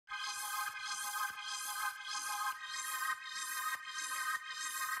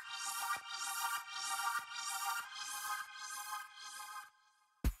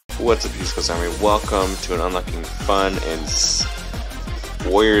What's up, U-Skillz Army? Welcome to an unlocking fun and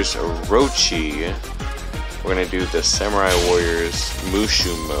Warriors Orochi. We're going to do the Samurai Warriors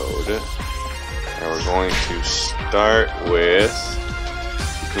Mushu mode. And we're going to start with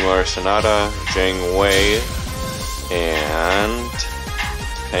Kumar Sanada, Zhang Wei, and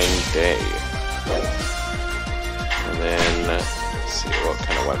Hang Day. And then, let's see, what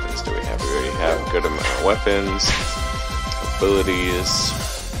kind of weapons do we have? We already have a good amount of weapons, abilities.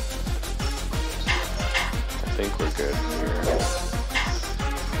 I think we're good here.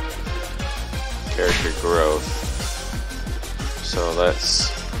 Character growth. So let's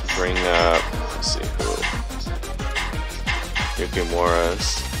bring up, let's see who. Yukimura's.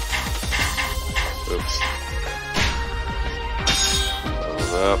 Oops.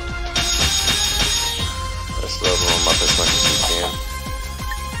 Level up. Let's level them up as much as we can.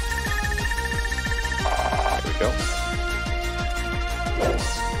 There we go.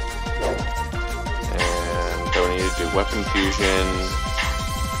 And don't need to do weapon fusion.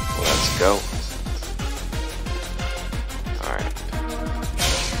 Let's go. Alright.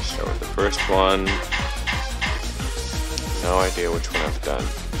 Start with the first one. No idea which one I've done.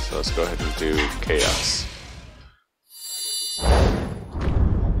 So let's go ahead and do Chaos.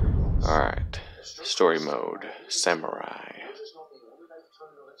 Alright. Story mode. Samurai.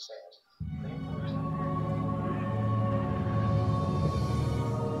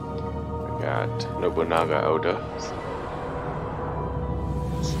 We got Nobunaga Oda.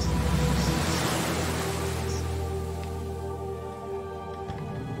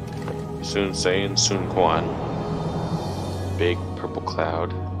 Sun Sein Sun Quan. Big purple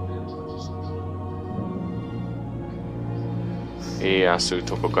cloud. Ieyasu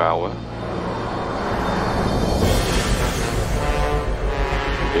Tokugawa.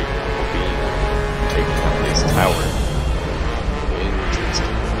 Big purple beam taking out this tower.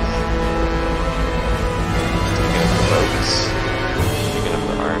 Interesting. Taking up the boats. Taking up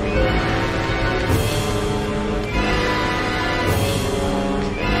the army.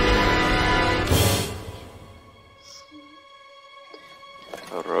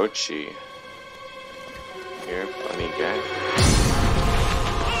 Orochi. Here, funny guy.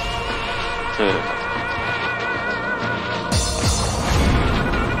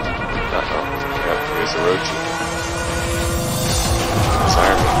 Uh-oh. Yep, here's Orochi. His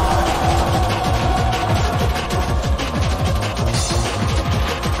army.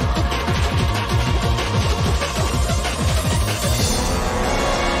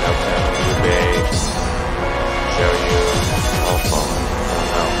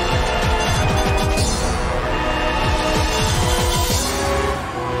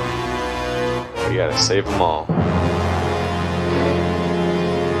 We gotta save them all.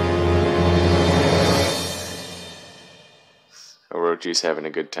 Orochi's having a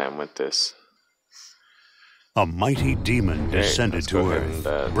good time with this. A mighty demon descended to Earth.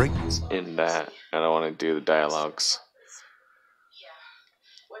 And, in that, I don't want to do the dialogues.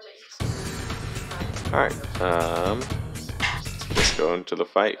 Alright, let's go into the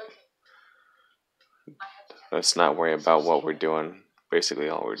fight. Let's not worry about what we're doing. Basically,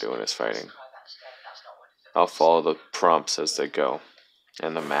 all we're doing is fighting. I'll follow the prompts as they go,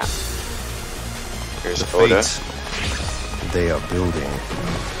 and the map. Here's Oda. They are building.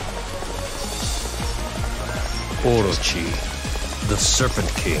 Orochi, the Serpent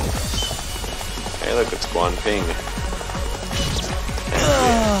King. Hey, look, it's Guan Ping.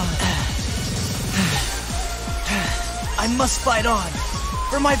 I must fight on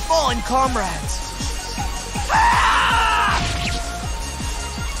for my fallen comrades.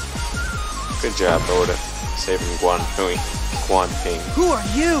 Good job, Oda. Saving Guan Ping. Who are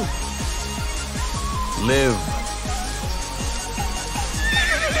you? Live.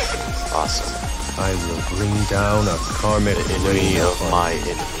 Awesome. I will bring down a karmic The enemy of my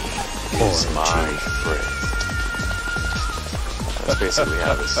enemy is my friend. That's basically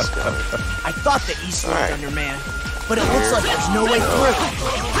how this is going. I thought the East was undermanned, but it looks like there's no way through.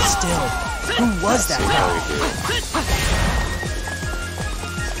 Still, who was that guy?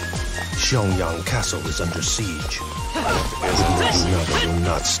 Xiangyang Castle is under siege. Nobunaga will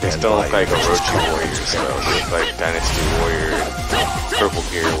not stand These don't look by. like Orochi warriors, though. They look like Dynasty warrior, purple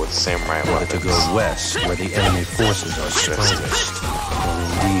gear with samurai To weapons. go west, where the enemy forces are strongest, or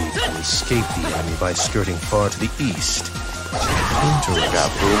indeed to escape the enemy by skirting far to the east. We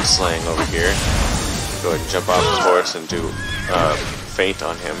got Boom Slang over here. Go ahead and jump off his horse and do feint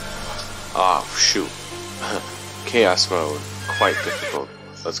on him. Oh, shoot. Chaos mode. Quite difficult.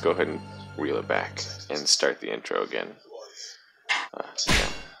 Let's go ahead and reel it back and start the intro again. Yeah.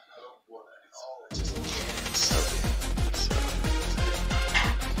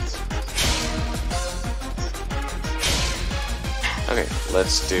 Okay,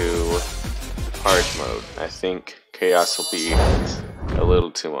 let's do hard mode. I think chaos will be a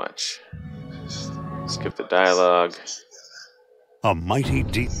little too much. Skip the dialogue. A mighty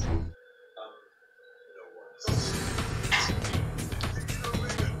deep.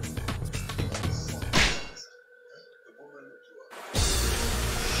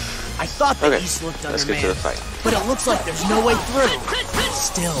 I thought the East looked let's get to the undermanned, fight. but it looks like there's no way through.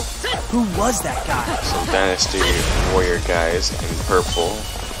 Still, who was that guy? Some Dynasty warrior guys in purple,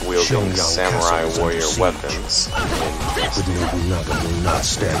 wielding samurai warrior weapons. With Nobunaga will not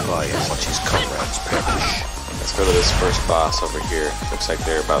stand by and watch his comrades perish. Let's go to this first boss over here. Looks like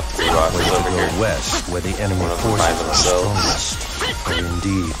there are about 3 bosses over here. West, where the enemy One of them by forces are themselves. strongest, or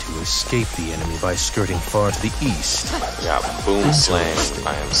indeed to escape the enemy by skirting far to the east. We got Boom Slang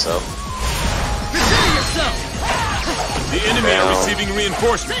by himself. The enemy are receiving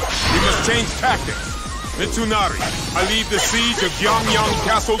reinforcements. We must change tactics. Mitsunari, I leave the siege of Yangyang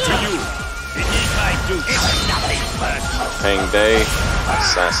Castle to you. Pang Day,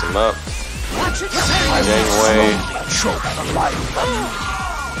 sass him up. Anyway.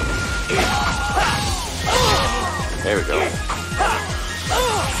 There we go.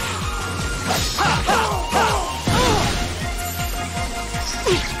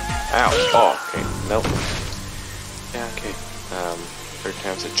 Ow. Oh, okay. Nope. Yeah, okay. Third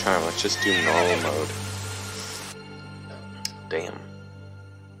time's a charm. Let's just do normal mode. Damn.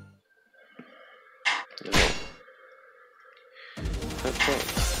 No. Okay.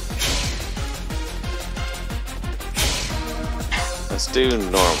 Let's do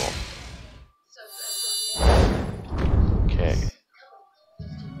normal. Okay.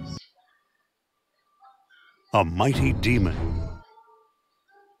 A mighty demon.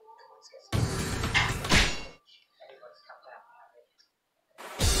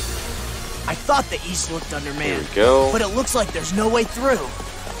 I thought the East looked Here undermanned, we go. but it looks like there's no way through.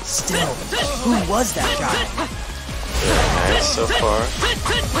 Still, who was that guy? Very nice so far.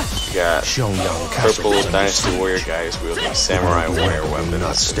 We got purple Dynasty warrior guys wielding samurai warrior will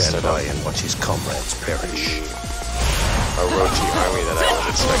not weapons stand instead by of and watch his comrades perish. Orochi army that I was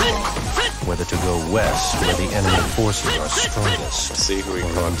expecting. Whether to go west, where the enemy forces are strongest, Let's see who we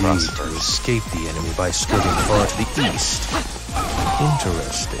or come indeed across to first. escape the enemy by skirting far to the east.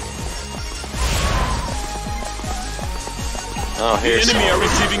 Interesting. Oh, The here's enemy some. are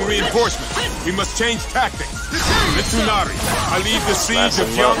receiving reinforcements. We must change tactics. Mitsunari, I leave the siege of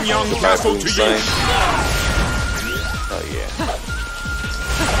Yangyang Castle to you. Oh yeah.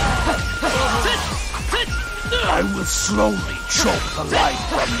 I will slowly choke the life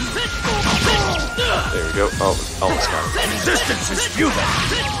from you. There we go. Oh, almost got it. Resistance is futile.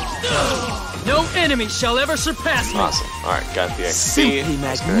 No enemy shall ever surpass me. Awesome. Alright, got the XP. Simply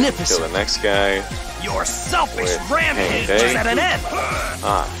Let's go ahead and magnificent. kill the next guy. Your selfish With rampage Pang Day. is at an end.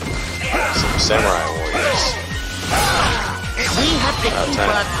 Some samurai warriors. We have to keep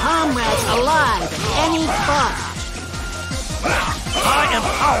our comrades alive at any cost. I am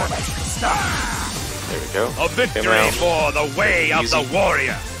powerless to stop. There we go. A victory for the way of the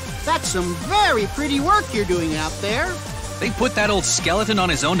warrior. That's some very pretty work you're doing out there. They put that old skeleton on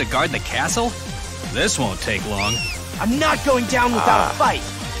his own to guard the castle? This won't take long. I'm not going down without a fight.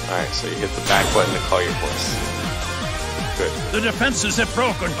 Alright, so you hit the back button to call your horse. Good. The defenses have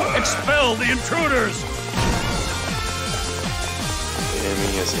broken. Expel the intruders. The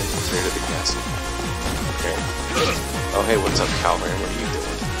enemy has infiltrated the castle. Okay. Oh, hey, what's up, Calvin? What are you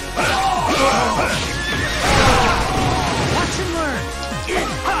doing? Watch and learn.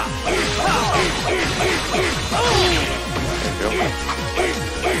 There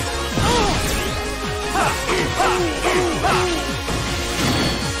you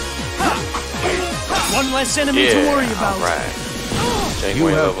One less enemy go. to Yeah, worry about. alright. You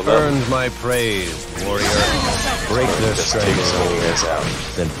Janeway have leveled up. earned my praise, warrior. Break their Just take some of you guys strangleholds, out.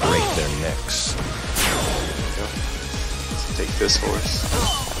 then break their necks. Let's take this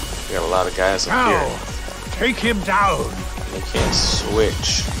horse. We have a lot of guys up here. Now, take him down. They can't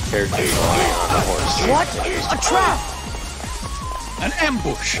switch characters while you're on the horse. What? A trap! An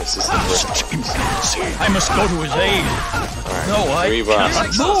ambush. This is the first Such impudence. I must go to his aid. Alright, No, I 3 bosses. cannot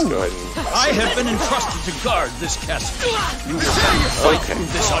Let's move. go ahead and... I have been entrusted to guard this castle. You will have to fight Okay. through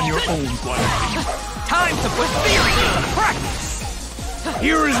this on your own, Guadalupe. Time to put theory into practice!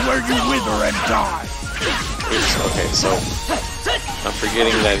 Here is where you wither and die. Okay, so... I'm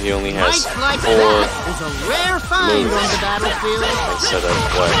forgetting that he only has Fights like 4 that is a rare find moves on the battlefield. instead of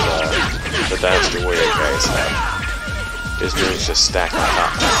what the Dynasty Warrior guys have. His moves just stack on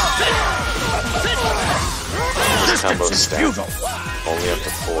top. His combo stack only up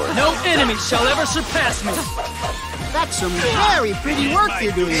to 4. No enemy shall ever surpass me. That's some very pretty work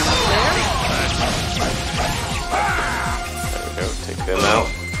you're doing up there. There we go, take them out.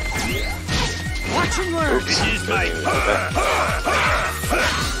 Watch and learn. Oops, didn't even do that.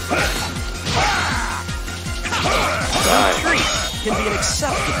 Die. Can be an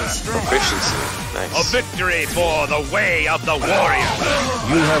acceptable strategy. Proficiency. Nice. A victory for the way of the warrior.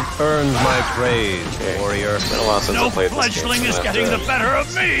 You have earned my praise, warrior. It's been a while since I played this game. Fledgling is getting the better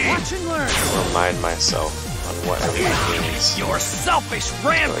of me. Watch and learn. Remind myself on what everything means. Your selfish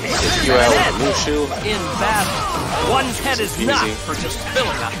rampage Take you out with a Mushu. In battle, one's head is Easy. not for just filling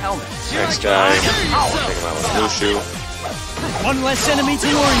a helmet. Next guy. Take him out with a Mushu. One less enemy to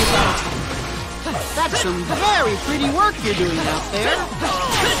worry about. That's some very pretty work you're doing out there.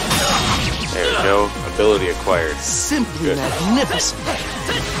 There we go. Ability acquired. Simply Good. magnificent.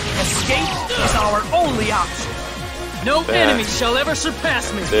 Escape is our only option. No That. enemy shall ever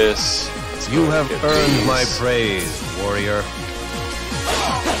surpass me. This. You have Get earned these. my praise, warrior.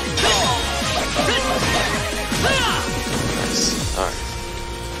 Nice. Alright.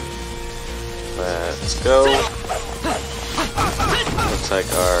 Let's go. Looks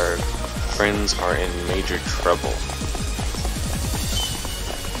like our friends are in major trouble.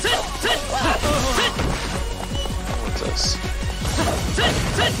 What's this?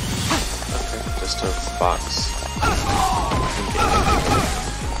 Okay, just a box.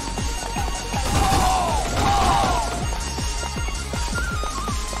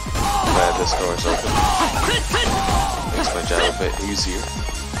 Glad this door is open. Makes my job a bit easier.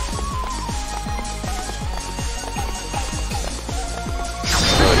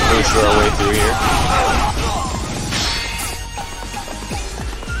 Push our way through here.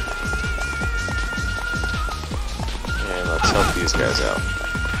 And let's help these guys out.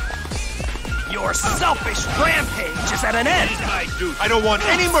 Your selfish rampage is at an end. I don't want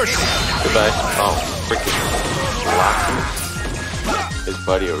any mercy. Goodbye. Oh, freaking locked him. His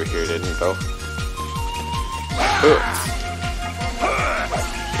buddy over here didn't go. Yeah.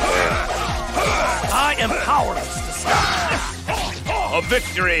 I am powerless to stop. A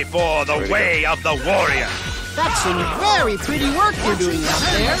victory for the way of the warrior. That's some very pretty work you're doing out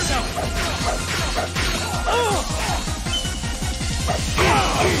there.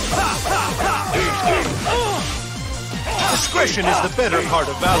 Discretion is the better part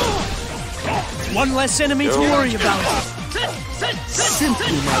of valor. One less enemy to worry about.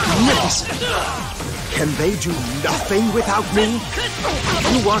 Simply magnificent. Can they do nothing without me?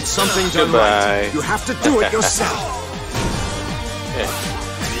 You want something done Goodbye. right, you have to do it yourself. Yeah.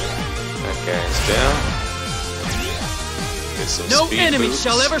 That guy's down. Get some No speed enemy boosts.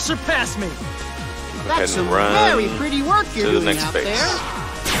 shall ever surpass me. Go ahead That's and some run very pretty work to you're the doing next out base. there.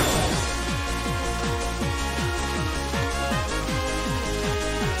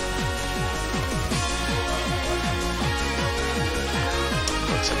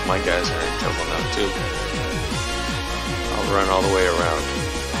 Looks like my guys are in trouble now too. I'll run all the way around.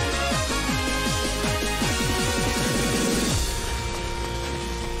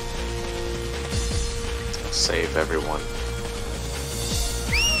 Save everyone.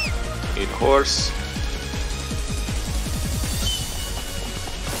 Need horse.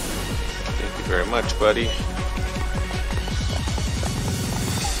 Thank you very much, buddy.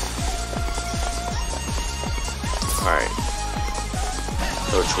 Alright.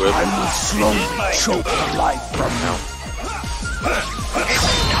 Coach Whip. I will slowly choke the life from you.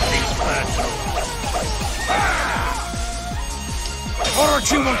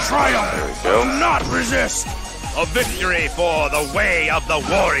 Orochi will triumph. There we go. Do not resist. A victory for the way of the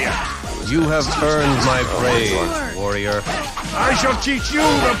warrior. You have earned my praise, warrior. I shall teach you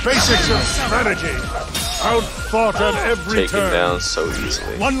the basics of strategy. Outfought at every Taken turn. down so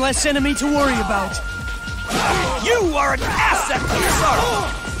easily. One less enemy to worry about. You are an asset to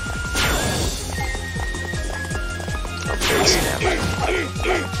serve. Okay, snap.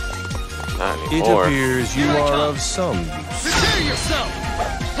 Not It anymore. appears you are of some use. Prepare yourself.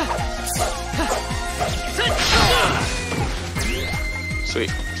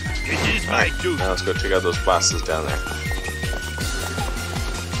 Sweet. It is my duty. Now let's go check out those bosses down there.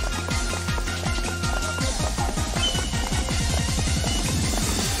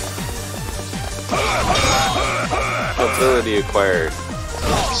 Ability acquired.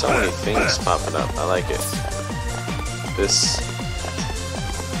 So many things popping up. I like it. This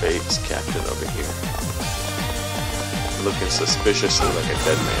base captain over here, looking suspiciously like a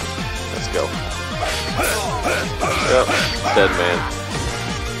dead man. Let's go. Yep, dead man.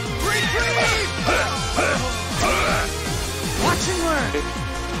 Watch and learn.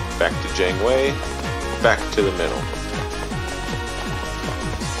 Back to Jangwei. Back to the middle.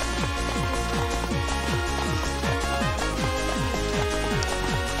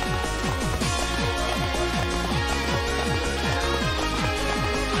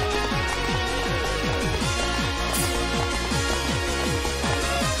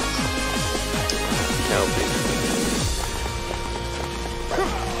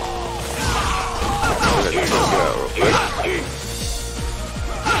 ahead and take you out real quick.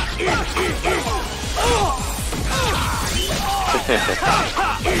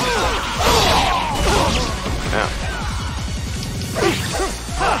 Ow.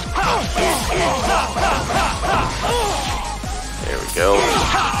 There we go.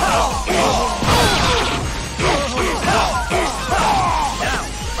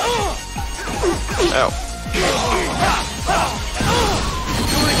 Ow.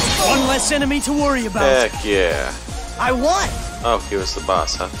 One less enemy to worry about. Heck yeah. I won. Oh, he was the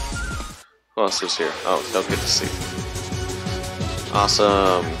boss, huh? Who else is here? Oh, don't get to see.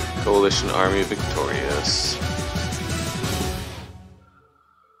 Awesome. Coalition army victorious.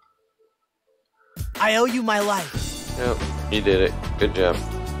 I owe you my life. Yep, you did it. Good job.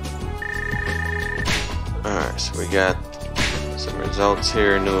 Alright, so we got some results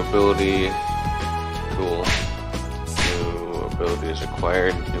here. New ability. Cool. New abilities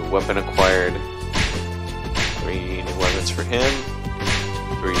acquired. New weapon acquired. 3 new weapons for him.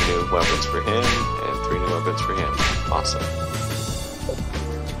 3 new weapons for him. And 3 new weapons for him. Awesome.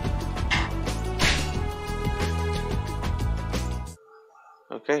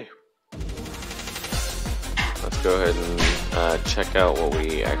 Okay. Let's go ahead and check out what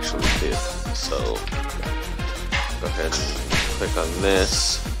we actually did. So, go ahead and click on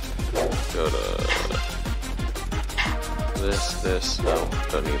this. Go to this. No,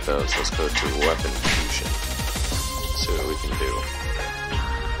 don't need those. Let's go to weapon fusion. See what we can do.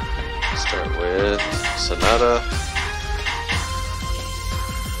 Start with Sonata.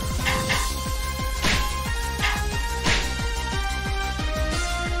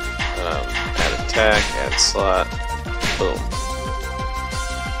 Add attack, add slot. Boom.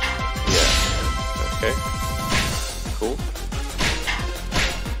 Yeah. Okay. Cool.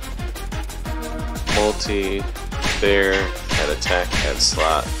 Multi. There. Add attack, add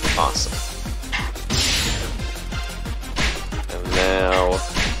slot. Awesome. And now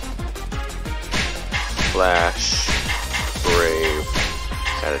Flash, Brave,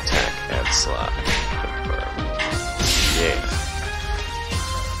 add attack, add slot. Confirm. Yeah.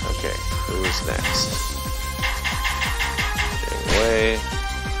 Okay, who's next? Getting away.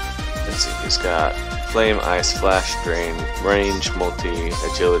 Let's see, he's got Flame, Ice, Flash, Drain, Range, Multi,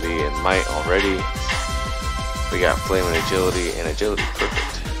 Agility, and Might already. We got Flame and Agility,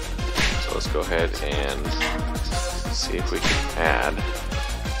 perfect. So let's go ahead and see if we can add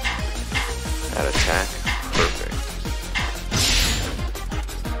attack, perfect.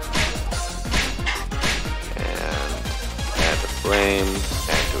 And add to Flame,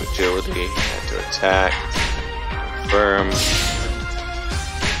 add to Agility, add to attack, confirm.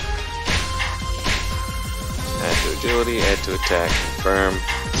 Add to Agility, add to attack, confirm.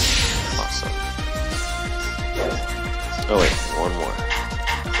 Awesome. Oh wait, one more.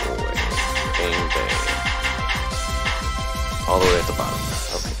 Oh wait. Bang bang. All the way at the bottom.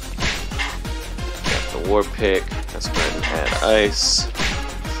 Okay. Got the War Pick. Let's go ahead and add ice.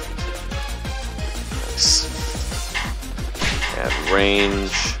 Nice. Add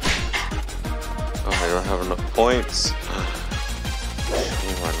range. Oh, I don't have enough points.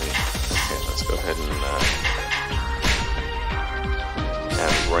 Shame on me. Okay, let's go ahead and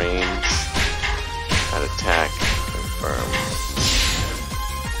add range. Add attack. Confirm.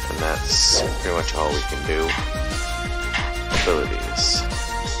 And that's pretty much all we can do. Abilities.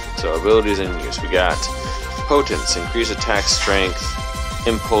 So abilities in use. We got Potence, increase attack strength.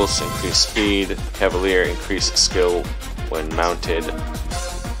 Impulse, increase speed. Cavalier, increase skill when mounted.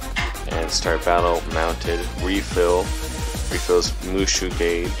 And start battle mounted. Refill. Refills Mushu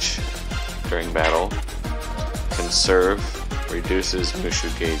gauge during battle. Conserve. Reduces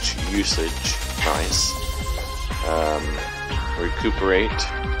Mushu gauge usage. Nice. Recuperate.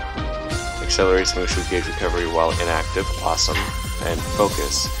 Accelerates Mushu gauge recovery while inactive. Awesome. And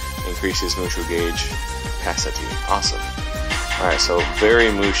Focus. Increases Mushu gauge capacity. Awesome. Alright, so very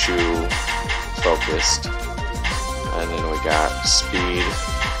Mushu focused. And then we got speed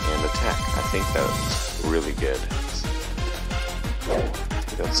and attack. I think that's really good. I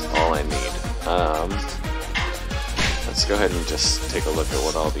think that's all I need. Let's go ahead and just take a look at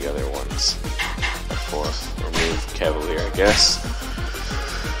what all the other ones are for. Remove Cavalier, I guess.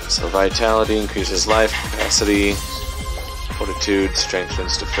 So Vitality increases life capacity. Fortitude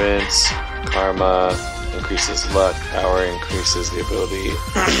strengthens defense. Karma increases luck. Power increases the ability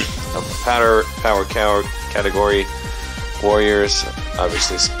of power category. Warriors,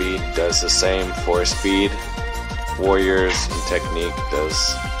 obviously speed does the same for speed. Warriors and technique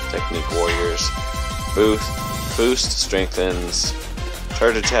does technique warriors. Boost strengthens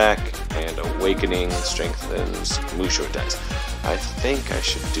charge attack, and awakening strengthens Mushu attacks. I think I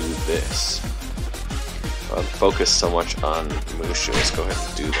should do this. focused so much on Mushu. Let's go ahead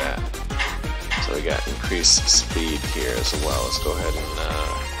and do that. So we got increased speed here as well. Let's go ahead and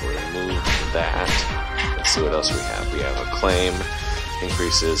remove that. Let's see what else we have. We have Acclaim,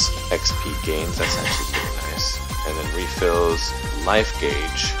 increases XP gains. That's actually pretty nice. And then refills life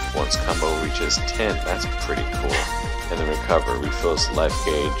gauge once combo reaches 10. That's pretty cool. And then Recover, refills life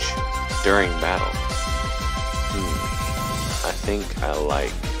gauge during battle. I think I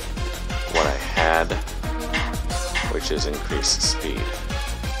like what I had, which is increased speed.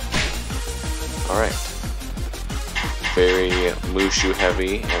 Alright. Very Mushu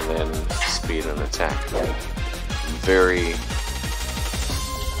heavy, and then speed and attack. Very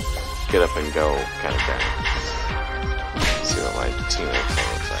get up and go kind of guy. Let's see what my teammate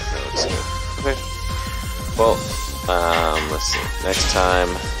looks like. That looks good. Okay. Well, let's see. Next time.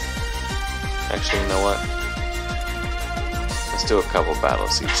 Actually, you know what? Let's do a couple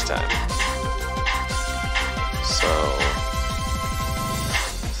battles each time. So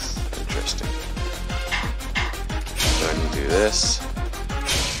interesting. Go ahead and do this.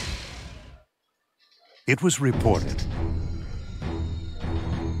 It was reported.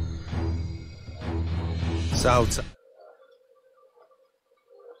 South.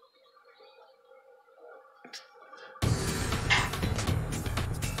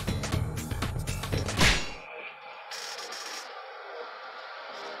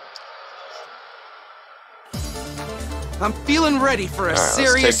 I'm feeling ready for a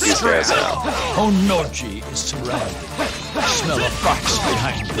serious scrap. Onoji is surrounded. I smell a fox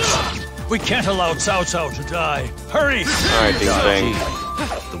behind us. We can't allow Cao Cao to die. Hurry! Alright, Ding Bang.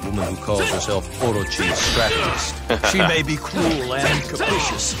 The woman who calls herself Orochi's strategist. She may be cruel and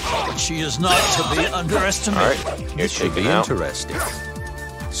capricious, but she is not to be underestimated. Alright, It should be interesting.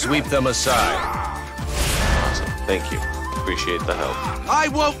 Sweep them aside. Awesome. Thank you. Appreciate the help. I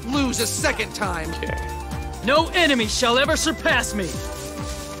won't lose a second time. Okay. No enemy shall ever surpass me.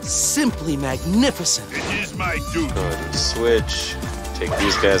 Simply magnificent. It is my duty. Go ahead and switch. Take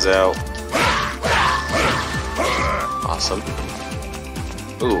these guys out. Awesome.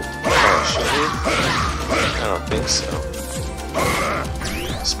 Ooh. Should we? I don't think so.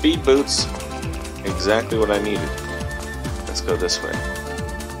 Speed boots. Exactly what I needed. Let's go this way.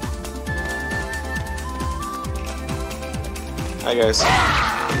 Hi guys.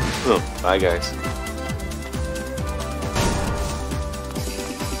 Bye guys.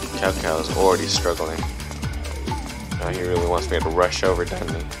 Cao Cao is already struggling. Now he really wants me to rush over, doesn't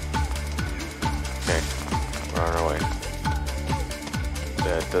he? Okay, we're on our way.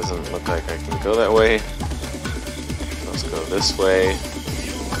 That doesn't look like I can go that way. Let's go this way.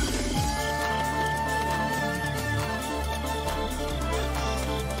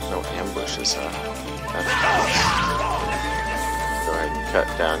 No ambushes, huh? That's nice. Go ahead and cut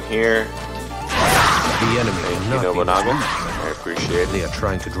down here. The enemy will not be Nobunaga. I appreciate it. They are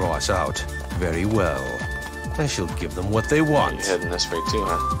trying to draw us out. Very well. I shall give them what they want. You're heading this way too,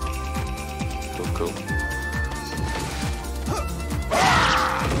 huh? Cool, cool.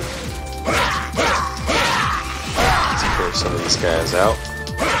 Let's clear some of these guys out.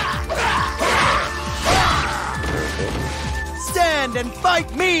 Okay. Stand and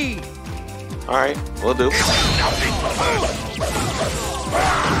fight me! Alright, we'll do.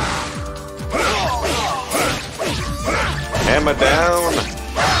 Hammer down!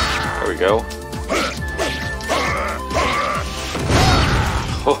 There we go.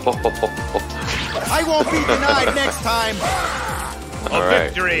 I won't be denied next time! A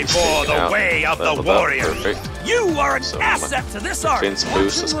victory for the way of the warrior! Perfect. You are an So, asset to this army. Defense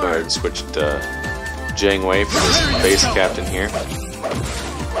boost. Let's go ahead and switch to Jang Wei for this base captain here.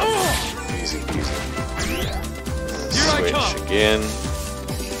 Easy peasy. Switch again.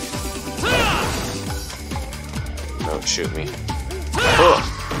 Don't shoot me.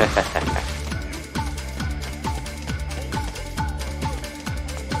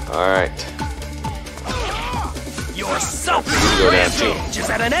 Alright. Your selfish rampage is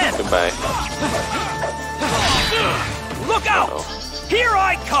at an end! Goodbye. Look out! Here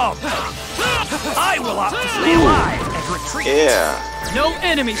I come! I will opt to stay alive and retreat. Yeah. No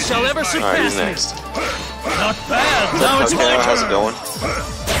enemy shall ever Alright, who's surpass me. next? Not bad. Now it's my Okay, how's it turn. going?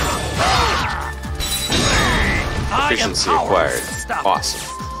 I am Efficiency powerless acquired. to stop. Awesome.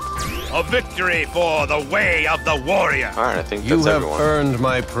 A victory for the way of the warrior! Alright, I think You that's have everyone. earned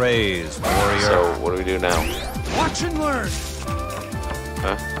my praise, warrior. So, what do we do now? Watch and learn.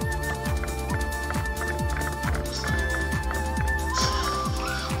 Huh?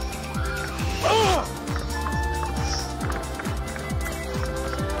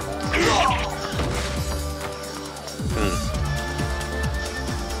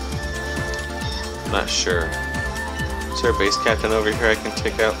 Not sure. Is there a base captain over here I can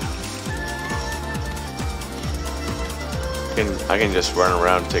take out? I can just run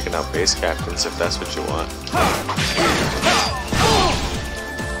around taking out base captains if that's what you want.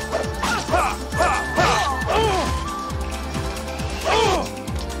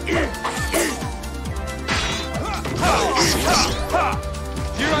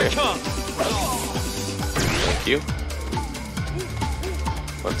 Here I come. Thank you.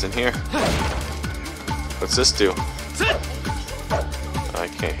 What's in here? What's this do? I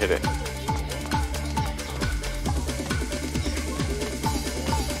can't hit it.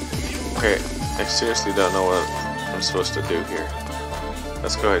 Okay, I seriously don't know what I'm supposed to do here.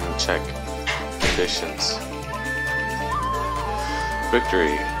 Let's go ahead and check conditions.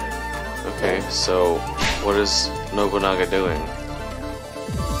 Victory. Okay, so what is Nobunaga doing?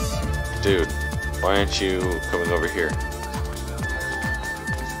 Dude, why aren't you coming over here?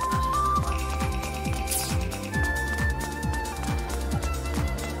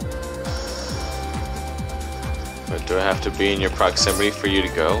 But do I have to be in your proximity for you to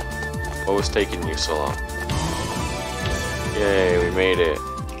go? What was taking you so long? Yay, we made it.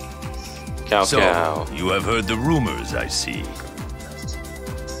 Cow cow. So, you have heard the rumors, I see.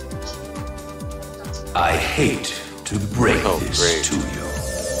 I hate to break this to you.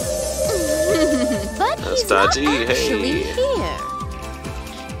 But That's he's not dodgy. actually Hey. here.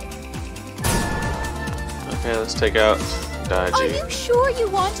 Okay, let's take out Are Dodgy. you sure you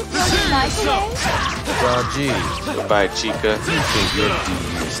want to throw your knife away? Dodgy, Goodbye, Chica. you think your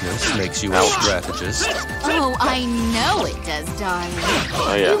deviousness makes you a strategist? Oh, I know it does, darling.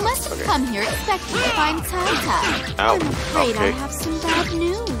 Oh yeah. You must have come here expecting to find Tata. Ow. I'm afraid I Okay. have some bad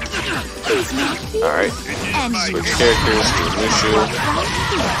news. He's not here. Alright. And Switch characters to Mushu. right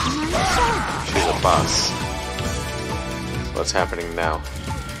She's a boss. What's happening now?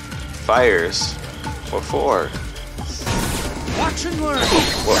 Fires? What for? Watch and learn.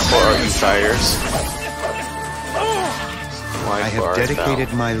 What for are you fires? Why I have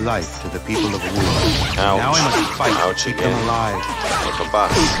dedicated my life to the people of Wu. Ouch. Now I must fight Ouch to keep again. them alive. Like a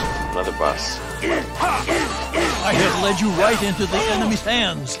boss. Another boss. I have led you right into the enemy's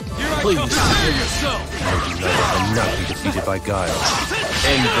hands. Please, prepare yourself. Nobunaga cannot be defeated by guile.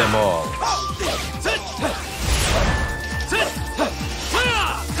 End them all.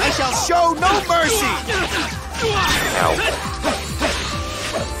 I shall show no mercy! Ow.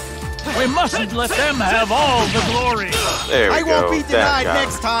 We mustn't let them have all the glory. There we I go. won't be That denied guy.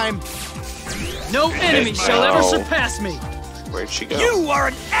 next time. No enemy shall ever No. surpass me. Where'd she go? You are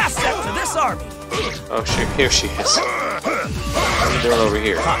an asset to this army. Oh, here she is. What are you doing over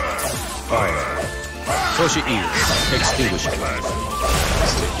here? Fire. Toshi ears. Extinguish it.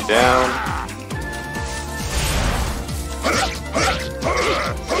 Let's take you down.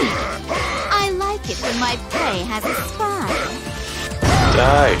 I like it when my prey has a spy.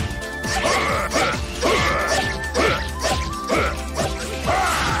 Die.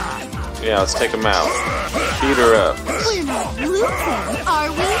 Yeah, let's take him out. Beat her up. We're not losing, are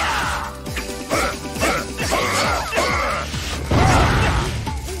we?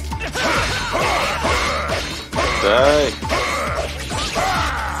 Die.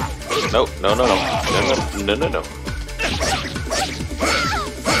 Nope. No, no, no. No, no, no, no, no.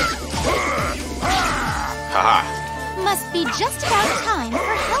 Haha. Must be just about time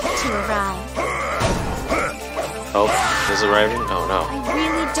for help to arrive. Oh, is arriving? Oh no. I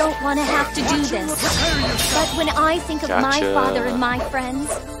really don't want to have to do this. But when I think of my Gotcha. father and my friends,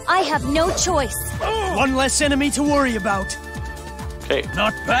 I have no choice. One less enemy to worry about. Okay.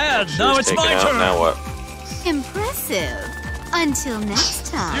 Not bad. She Now was it's my taken out. turn. Now what? Impressive. Until next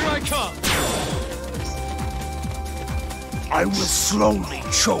time. Here I come. I will slowly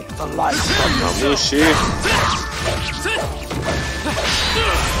choke the life from Now, Mushi.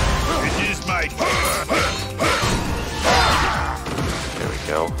 It is my There we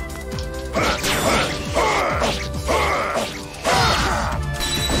go.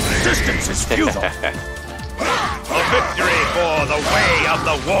 Resistance is futile. A victory for the way of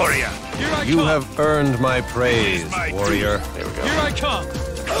the warrior. Here I You come. have earned my praise, warrior. There we go. Here I come.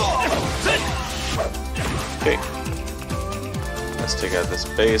 Okay. Let's take out this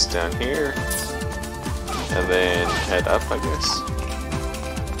base down here. And then head up, I guess.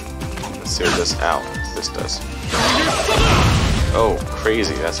 Let's see what this this does. Oh,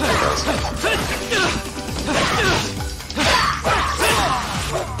 crazy, that's what it does.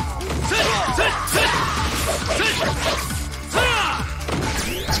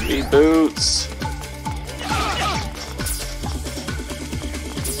 Speed boots.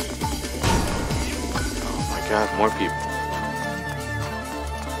 Oh my god, more people.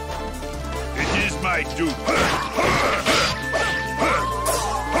 It is my duty.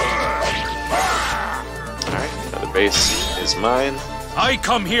 Alright, now the base is mine. I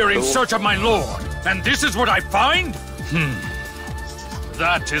come here in search of my lord, and this is what I find?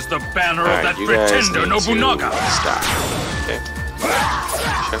 That is the banner of that pretender Nobunaga. Stop. Okay.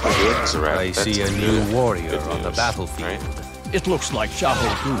 I see a new warrior on the battlefield. Right? It looks like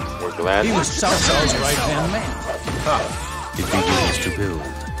Xiahou. We're glad. He was Cao Cao's right-hand man. It begins to build.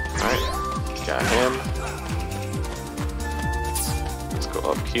 Alright, got him. Let's go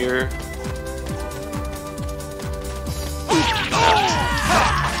up here.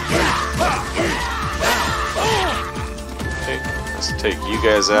 Okay, let's take you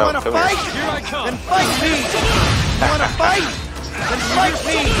guys out. You wanna fight? Here I come. Then fight me! You wanna fight? Then fight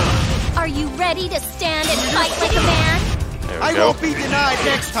me! Are you ready to stand and fight like a man? There we I go. won't be denied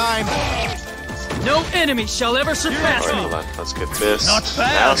next time! No enemy shall ever surpass Alright, me. hold on. Let's get this. Not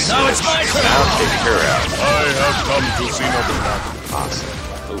bad. Now it's my turn. Now take her out. I have come to see Nobunaga. Awesome.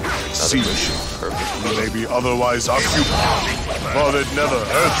 Ooh, another See, mission. Perfect. he may be otherwise occupied, but it never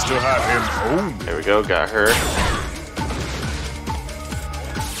hurts to have him home. There we go, got her.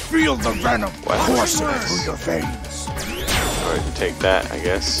 Feel the venom coursing through your veins. Alright, take that, I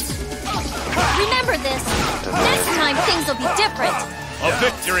guess. Remember this. Next time things will be different. A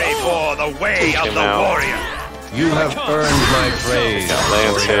victory for the way of the warrior. You have earned my praise. Got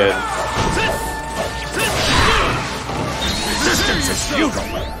Lance head. Resistance is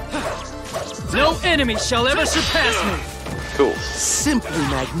futile. No enemy shall ever surpass me. Cool. Simply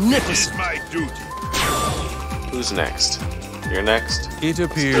magnificent. My duty. Who's next? You're next. It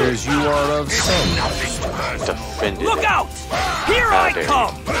appears you are of some. Defended. Look out! Here How I dare you.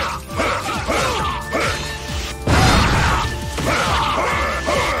 come!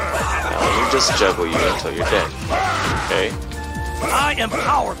 Now let me just juggle you until you're dead. Okay. I am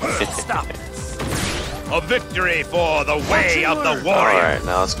powerless to stop this. A victory for the way of the warrior. Alright,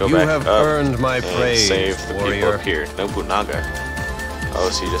 now let's go You back have up earned my and praise, save the people warrior. up here. Nobunaga. Oh,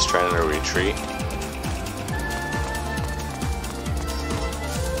 so you're just trying to retreat?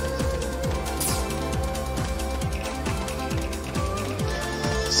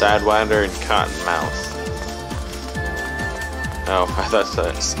 Sidewinder and Cottonmouth. Oh,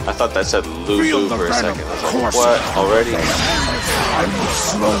 I thought that said Lulu for a second. I was like, what? Already? I will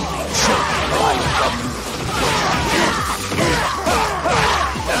slowly choke life from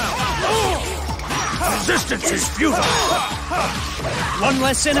Resistance is futile. One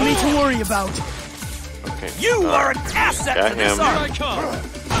less enemy to worry about. Okay. You are an asset Got to this him. army.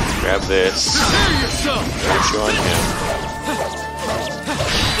 Grab this. Put you on him.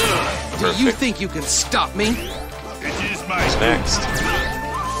 Do you think you can stop me? It is my Who's next?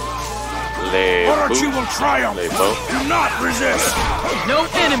 Orochi will triumph. Lebo. Do not resist. No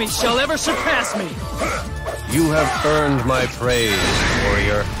enemy shall ever surpass me. You have earned my praise,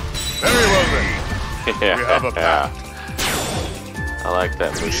 warrior. Very well then. Yeah. We have a pact. I like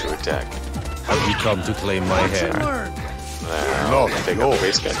that Mushu attack. Have you come to claim my head? Now, take out the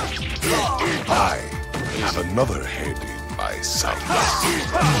base guy. I have another head in my sights.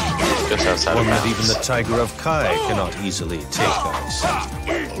 Just outside One of that even bounds. the Tiger of Kai cannot easily take us.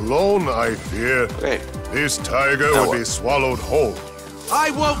 Alone, I fear, Okay. this tiger Now would what? be swallowed whole.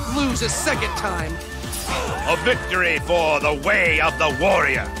 I won't lose a second time. A victory for the way of the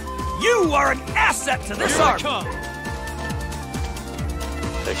warrior. You are an asset to this army.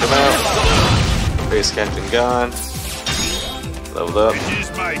 Take him out. Base captain gone. Leveled up. It is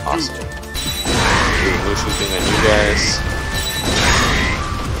my Awesome. duty. Do a Mushu thing on you guys.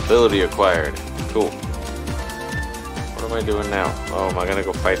 Ability acquired. Cool. What am I doing now? Oh, am I gonna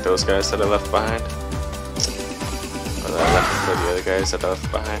go fight those guys that I left behind? Or that I left for the other guys that I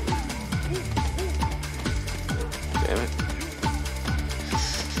left behind? Damn it.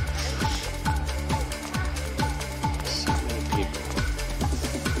 So many people.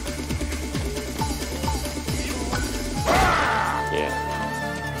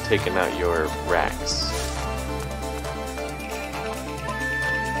 Yeah. Taking out your racks.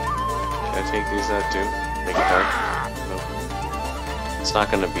 Can I take these out too? Make it dark? Nope. It's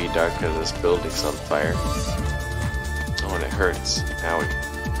not gonna be dark because this building's on fire. Oh, and it hurts. Owie.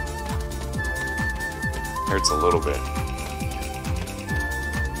 Hurts a little bit.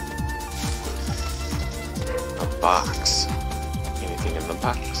 A box. Anything in the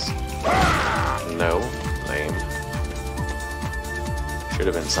box? No. Lame. Should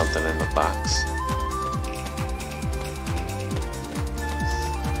have been something in the box.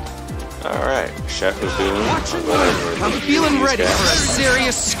 Alright, Chef is doing. I'm feeling ready for a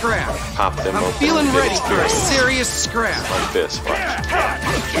serious scrap. Pop them I'm open feeling and get ready for a experience. serious scrap. Like this, watch.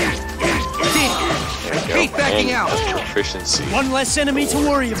 Dig. backing out. Proficiency. One less enemy to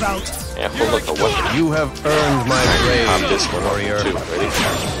worry about. Yeah, hold up a weapon. You have earned my praise, This one warrior. too.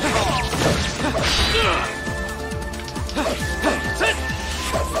 Ready?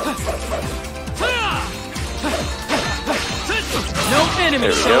 No enemy There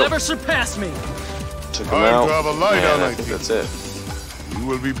we shall go. ever surpass me. Took him Time out. to have a lie down, And I I think think. that's it. You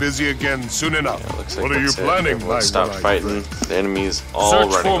will be busy again soon enough. Yeah, looks like What are you that's it. planning, Everyone my stop one-eyed fighting. friend? The enemy's all Search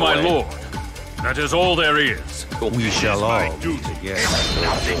running for my away. lord. That is all there is. Cool. We shall all meet again.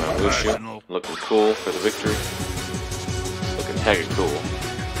 Mushu, looking cool for the victory. Looking hecka cool.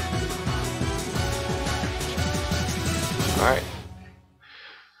 Alright.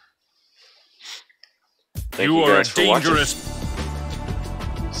 Thank You are a guys for watching. dangerous.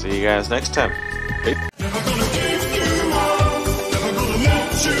 See you guys next time. Bye.